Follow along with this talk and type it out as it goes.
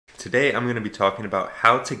Today I'm going to be talking about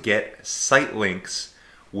how to get site links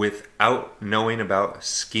without knowing about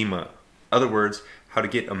Schema. In other words, how to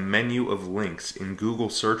get a menu of links in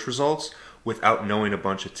Google search results without knowing a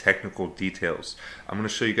bunch of technical details. I'm going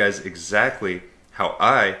to show you guys exactly how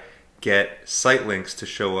I get site links to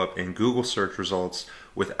show up in Google search results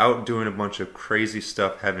without doing a bunch of crazy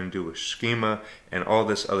stuff having to do with Schema and all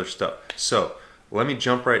this other stuff. So let me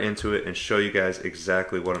jump right into it and show you guys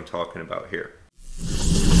exactly what I'm talking about here.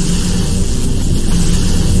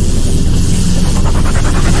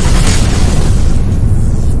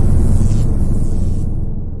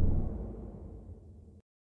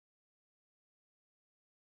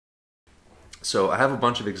 So I have a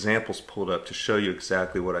bunch of examples pulled up to show you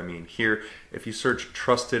exactly what I mean here. If you search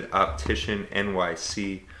Trusted Optician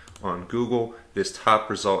NYC on Google, this top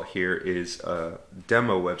result here is a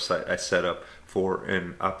demo website I set up for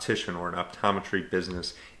an optician or an optometry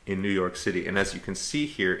business in New York City. And as you can see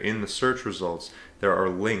here in the search results, there are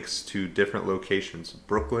links to different locations: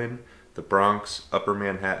 Brooklyn, the Bronx, Upper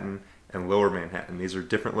Manhattan, and Lower Manhattan. These are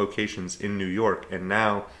different locations in New York. And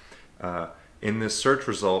now in this search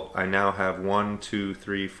result, I now have 1, 2,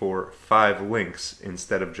 3, 4, 5 links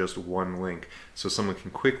instead of just one link. So someone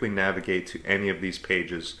can quickly navigate to any of these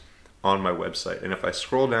pages on my website. And if I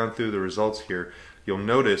scroll down through the results here, you'll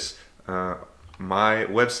notice my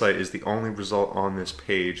website is the only result on this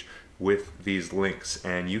page with these links.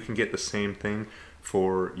 And you can get the same thing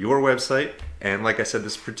for your website. And like I said,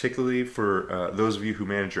 this is particularly for those of you who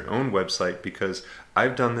manage your own website, because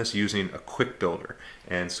I've done this using a quick builder.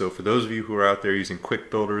 And so for those of you who are out there using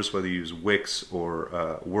quick builders, whether you use Wix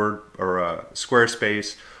or Word or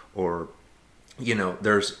Squarespace, or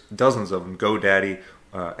there's dozens of them, GoDaddy,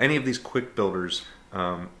 any of these quick builders,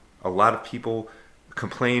 a lot of people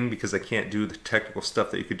complain because they can't do the technical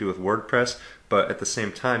stuff that you could do with WordPress, but at the same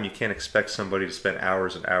time you can't expect somebody to spend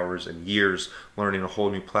hours and hours and years learning a whole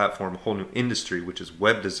new platform, a whole new industry, which is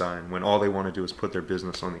web design, when all they want to do is put their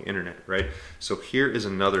business on the internet, right? So here is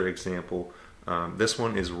another example. This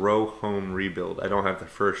one is Row Home Rebuild. I don't have the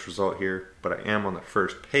first result here, but I am on the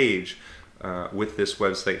first page with this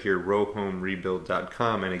website here,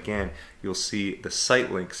 rowhomerebuild.com, and again you'll see the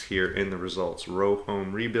site links here in the results: Row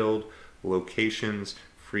Home Rebuild, locations,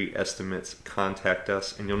 free estimates, contact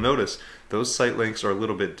us. And you'll notice those site links are a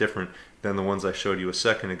little bit different than the ones I showed you a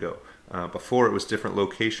second ago. Before, it was different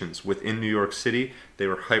locations within New York City. They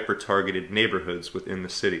were hyper-targeted neighborhoods within the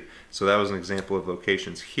city. So that was an example of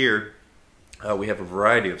locations. Here we have a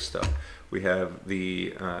variety of stuff. We have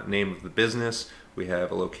the name of the business, we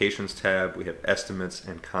have a locations tab, we have estimates,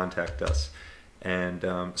 and contact us. And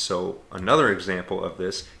so another example of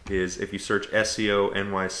this is if you search SEO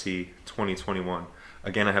NYC 2021.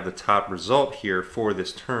 Again, I have the top result here for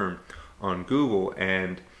this term on Google,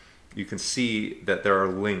 and you can see that there are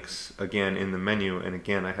links again in the menu, and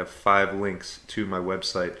again I have 5 links to my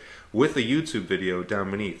website with a YouTube video down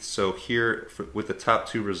beneath. So here with the top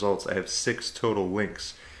 2 results, I have 6 total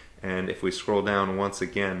links. And if we scroll down once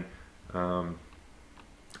again,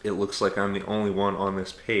 it looks like I'm the only one on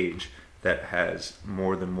this page that has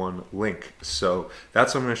more than one link. So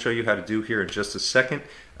that's what I'm going to show you how to do here in just a second.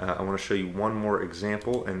 I want to show you one more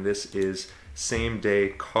example, and this is same day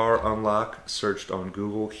car unlock searched on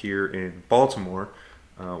Google here in Baltimore,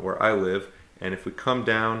 where I live. And if we come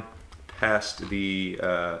down past the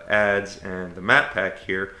ads and the map pack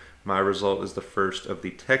here, my result is the first of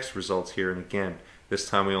the text results here. And again, this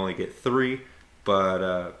time we only get 3,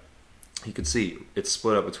 but you can see it's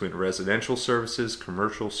split up between residential services,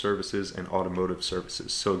 commercial services, and automotive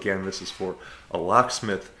services. So again, this is for a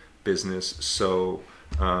locksmith business. So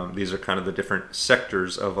these are kind of the different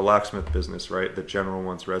sectors of a locksmith business, right? The general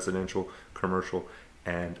ones: residential, commercial,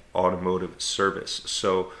 and automotive service.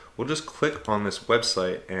 So we'll just click on this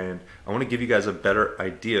website, and I want to give you guys a better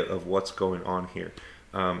idea of what's going on here.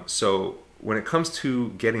 So when it comes to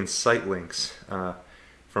getting site links,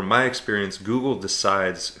 from my experience, Google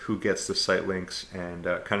decides who gets the site links and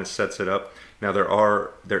kind of sets it up. Now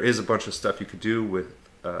there is a bunch of stuff you could do with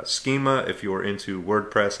Schema if you're into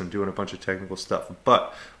WordPress and doing a bunch of technical stuff.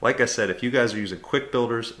 But like I said, if you guys are using quick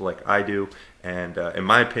builders like I do, and in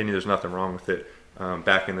my opinion there's nothing wrong with it.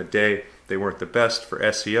 Back in the day they weren't the best for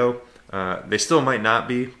SEO. They still might not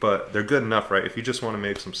be, but they're good enough, right? If you just want to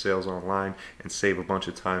make some sales online and save a bunch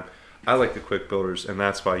of time, I like the quick builders, and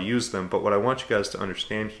that's why I use them. But what I want you guys to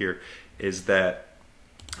understand here is that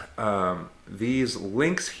these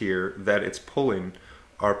links here that it's pulling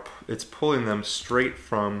them straight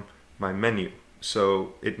from my menu.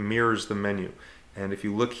 So it mirrors the menu. And if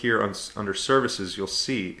you look here under services, you'll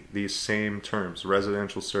see these same terms: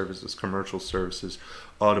 residential services, commercial services,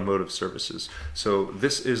 automotive services. So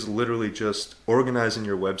this is literally just organizing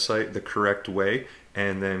your website the correct way,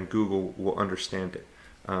 and then Google will understand it.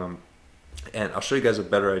 And I'll show you guys a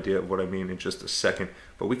better idea of what I mean in just a second,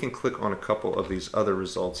 but we can click on a couple of these other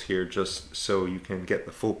results here just so you can get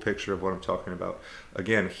the full picture of what I'm talking about.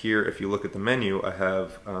 Again, here, if you look at the menu, I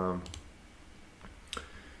have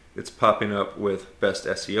it's popping up with best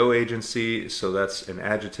SEO agency, so that's an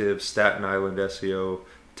adjective, Staten Island SEO,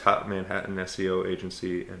 top Manhattan SEO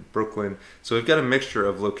agency, and Brooklyn. So we've got a mixture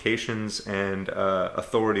of locations and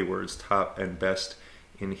authority words, top and best,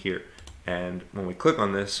 in here. And when we click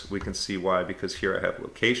on this, we can see why, because here I have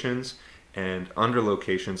locations, and under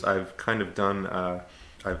locations I've kind of done,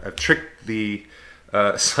 I've tricked the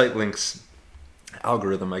Sitelinks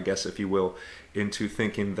algorithm, I guess, if you will, into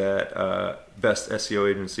thinking that best SEO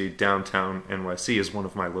agency downtown NYC is one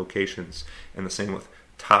of my locations, and the same with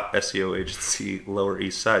top SEO agency Lower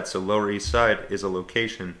East Side. So Lower East Side is a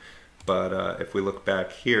location, but if we look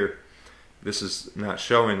back here, this is not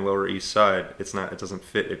showing Lower East Side. It doesn't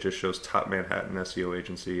fit. It just shows top Manhattan SEO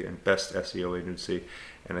agency and best SEO agency.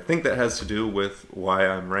 And I think that has to do with why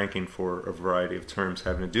I'm ranking for a variety of terms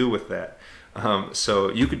having to do with that.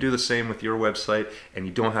 So you could do the same with your website, and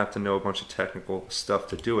you don't have to know a bunch of technical stuff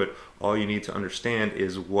to do it. All you need to understand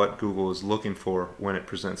is what Google is looking for when it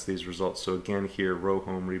presents these results. So again, here, row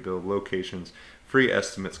home, rebuild, locations, free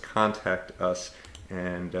estimates, contact us.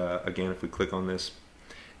 And again, if we click on this,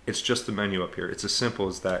 it's just the menu up here. It's as simple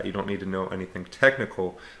as that. You don't need to know anything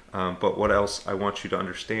technical. But what else I want you to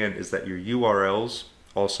understand is that your URLs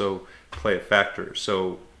also play a factor.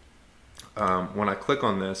 So when I click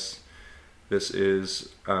on this, this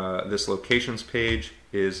locations page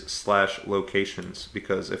is /locations,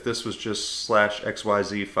 because if this was just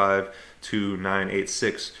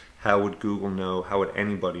 /XYZ52986, how would Google know, how would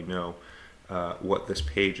anybody know what this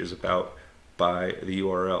page is about by the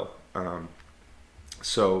URL?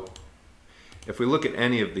 So if we look at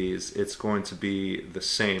any of these, it's going to be the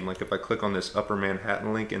same. Like if I click on this Upper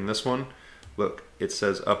Manhattan link in this one, look, it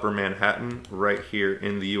says Upper Manhattan right here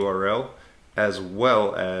in the URL, as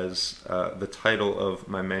well as the title of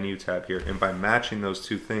my menu tab here. And by matching those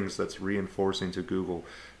two things, that's reinforcing to Google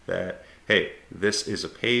that, hey, this is a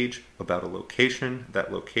page about a location.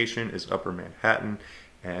 That location is Upper Manhattan,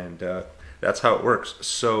 and that's how it works.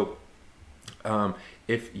 So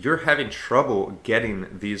if you're having trouble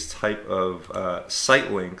getting these type of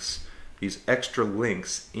site links, these extra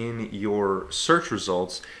links in your search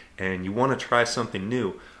results, and you want to try something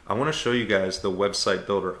new, I want to show you guys the website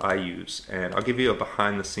builder I use, and I'll give you a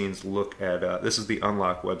behind the scenes look at this is the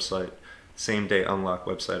Unlock website, same day Unlock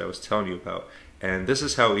website I was telling you about, and this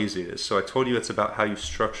is how easy it is. So I told you it's about how you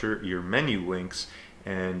structure your menu links,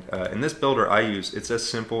 and in this builder I use, it's as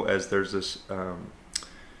simple as there's this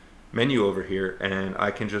menu over here, and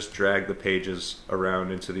I can just drag the pages around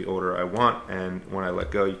into the order I want, and when I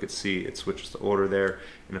let go, you can see it switches the order there.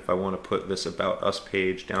 And if I want to put this About Us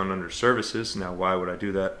page down under services, now why would I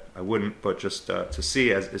do that? I wouldn't, but just to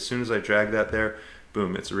see, as soon as I drag that there,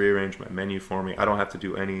 boom, it's rearranged my menu for me. I don't have to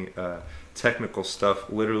do any technical stuff.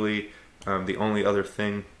 Literally, the only other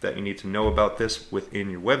thing that you need to know about this within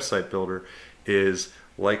your website builder is,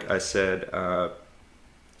 like I said,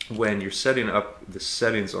 when you're setting up the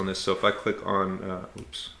settings on this. So if I click on,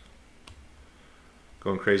 oops,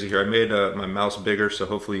 going crazy here. I made my mouse bigger, so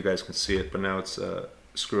hopefully you guys can see it, but now it's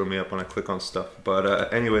screwing me up when I click on stuff.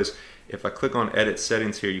 But anyways, if I click on edit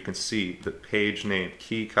settings here, you can see the page name,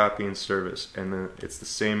 key copying service, and then it's the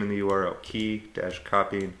same in the URL,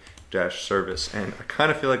 key-copying-service. And I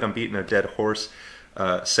kind of feel like I'm beating a dead horse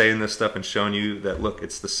saying this stuff and showing you that, look,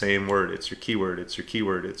 it's the same word, it's your keyword, it's your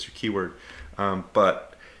keyword, it's your keyword. But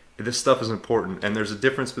this stuff is important, and there's a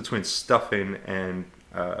difference between stuffing and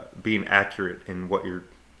being accurate in what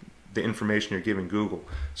the information you're giving Google.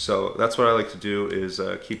 So that's what I like to do, is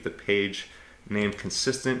keep the page name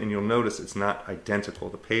consistent, and you'll notice it's not identical.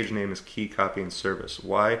 The page name is key copying service.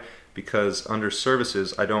 Why? Because under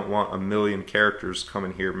services, I don't want a million characters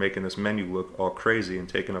coming here making this menu look all crazy and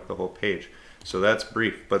taking up the whole page. So that's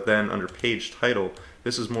brief. But then under page title,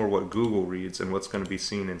 this is more what Google reads and what's going to be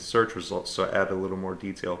seen in search results. So I add a little more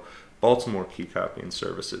detail. Baltimore key copying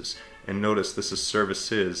services. And notice this is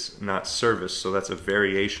services, not service, so that's a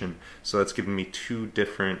variation. So that's giving me two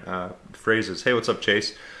different phrases. Hey, what's up,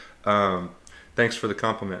 Chase? Thanks for the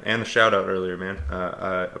compliment and the shout out earlier, man.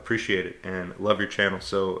 I appreciate it and love your channel.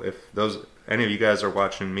 So if any of you guys are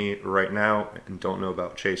watching me right now and don't know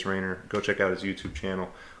about Chase Rayner, go check out his YouTube channel.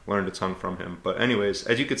 Learned a ton from him. But anyways,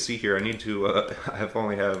 as you can see here, I need to. I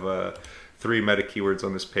only have 3 meta keywords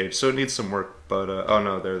on this page, so it needs some work. But oh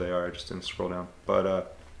no, there they are. I just didn't scroll down.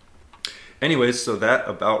 But anyways, so that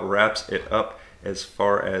about wraps it up as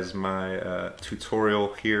far as my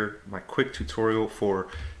tutorial here, my quick tutorial for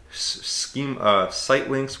schema,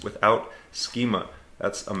 Sitelinks without schema.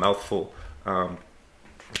 That's a mouthful.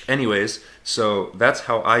 Anyways, so that's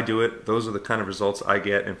how I do it. Those are the kind of results I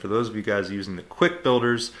get. And for those of you guys using the quick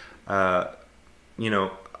builders, you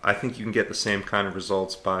know, I think you can get the same kind of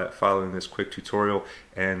results by following this quick tutorial.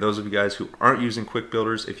 And those of you guys who aren't using quick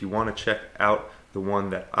builders, if you want to check out the one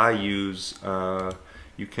that I use,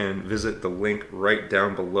 you can visit the link right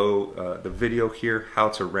down below the video here,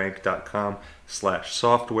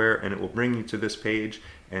 howtorank.com/software, and it will bring you to this page.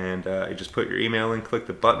 And you just put your email in, click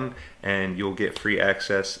the button, and you'll get free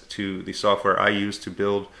access to the software I use to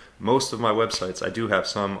build most of my websites. I do have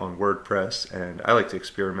some on WordPress, and I like to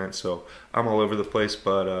experiment, so I'm all over the place,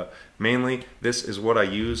 but mainly this is what I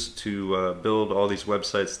use to build all these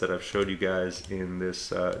websites that I've showed you guys in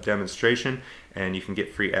this demonstration. And you can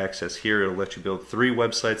get free access here. It'll let you build 3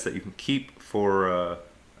 websites that you can keep for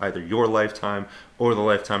either your lifetime or the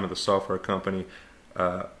lifetime of the software company,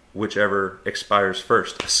 whichever expires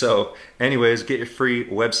first. So anyways, get your free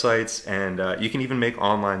websites, and you can even make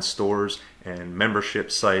online stores and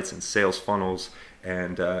membership sites and sales funnels,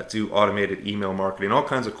 and do automated email marketing, all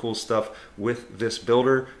kinds of cool stuff with this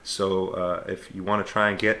builder. So if you want to try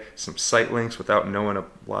and get some site links without knowing a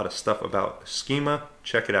lot of stuff about schema,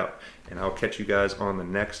 check it out, and I'll catch you guys on the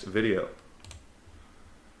next video.